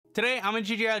Today, I'm going to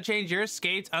teach you how to change your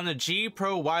skates on the G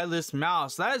Pro Wireless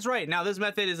mouse. That is right. Now, this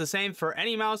method is the same for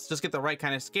any mouse. Just get the right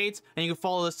kind of skates, and you can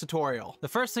follow this tutorial. The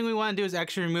first thing we want to do is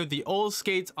actually remove the old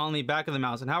skates on the back of the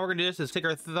mouse. And how we're going to do this is take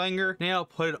our fingernail,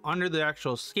 put it under the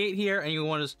actual skate here, and you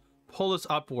want to just pull this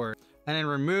upward. And then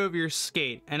remove your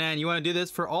skate. And then you want to do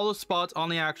this for all the spots on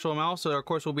the actual mouse. So, of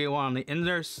course, will be one on the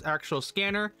inner actual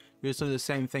scanner. Do some of the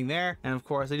same thing there, and of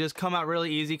course they just come out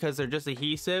really easy because they're just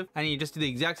adhesive, and you just do the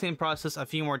exact same process a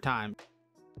few more times.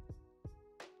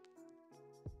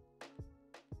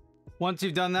 Once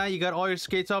you've done that, you got all your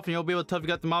skates off, and you'll be able to tell if you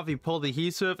got them off. You pull the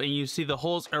adhesive and you see the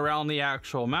holes around the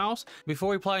actual mouse. Before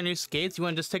we apply new skates, you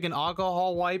want to just take an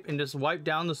alcohol wipe and just wipe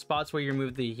down the spots where you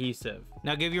removed the adhesive.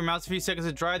 Now give your mouse a few seconds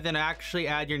to dry, then actually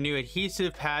add your new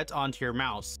adhesive pads onto your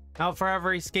mouse. Now for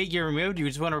every skate you removed, you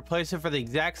just want to replace it for the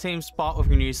exact same spot with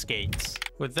your new skates.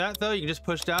 With that though, you can just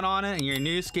push down on it and your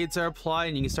new skates are applied,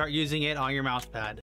 and you can start using it on your mouse pad.